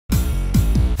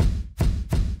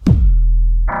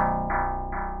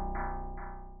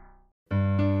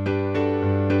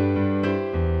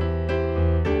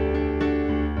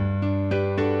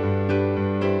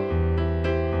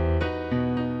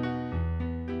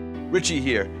Richie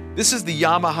here. This is the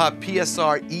Yamaha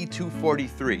PSR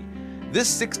E243.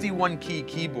 This 61-key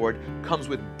keyboard comes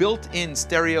with built-in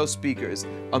stereo speakers,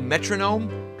 a metronome,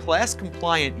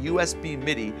 class-compliant USB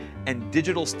MIDI, and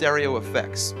digital stereo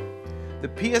effects. The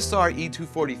PSR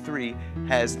E243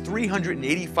 has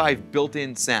 385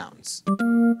 built-in sounds.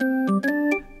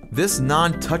 This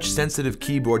non-touch sensitive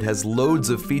keyboard has loads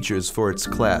of features for its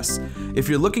class. If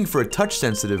you're looking for a touch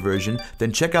sensitive version,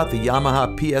 then check out the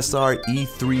Yamaha PSR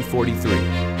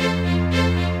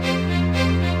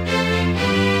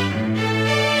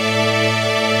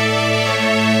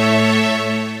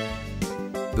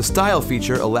E343. The style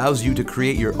feature allows you to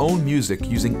create your own music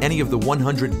using any of the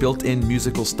 100 built-in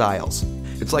musical styles.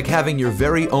 It's like having your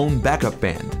very own backup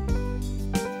band.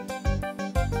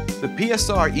 The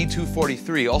PSR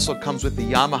E243 also comes with the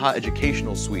Yamaha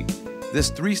Education Suite. This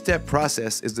three-step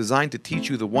process is designed to teach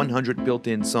you the 100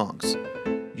 built-in songs.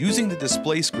 Using the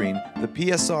display screen, the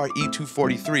PSR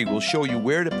E243 will show you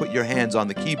where to put your hands on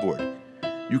the keyboard.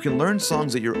 You can learn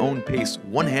songs at your own pace,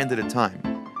 one hand at a time.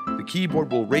 The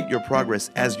keyboard will rate your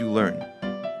progress as you learn.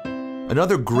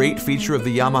 Another great feature of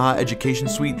the Yamaha Education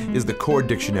Suite is the chord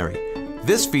dictionary.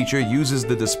 This feature uses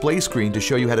the display screen to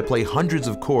show you how to play hundreds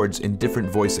of chords in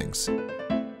different voicings.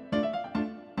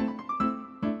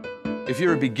 If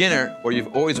you're a beginner or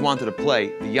you've always wanted to play,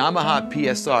 the Yamaha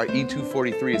PSR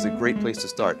E243 is a great place to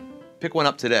start. Pick one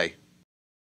up today.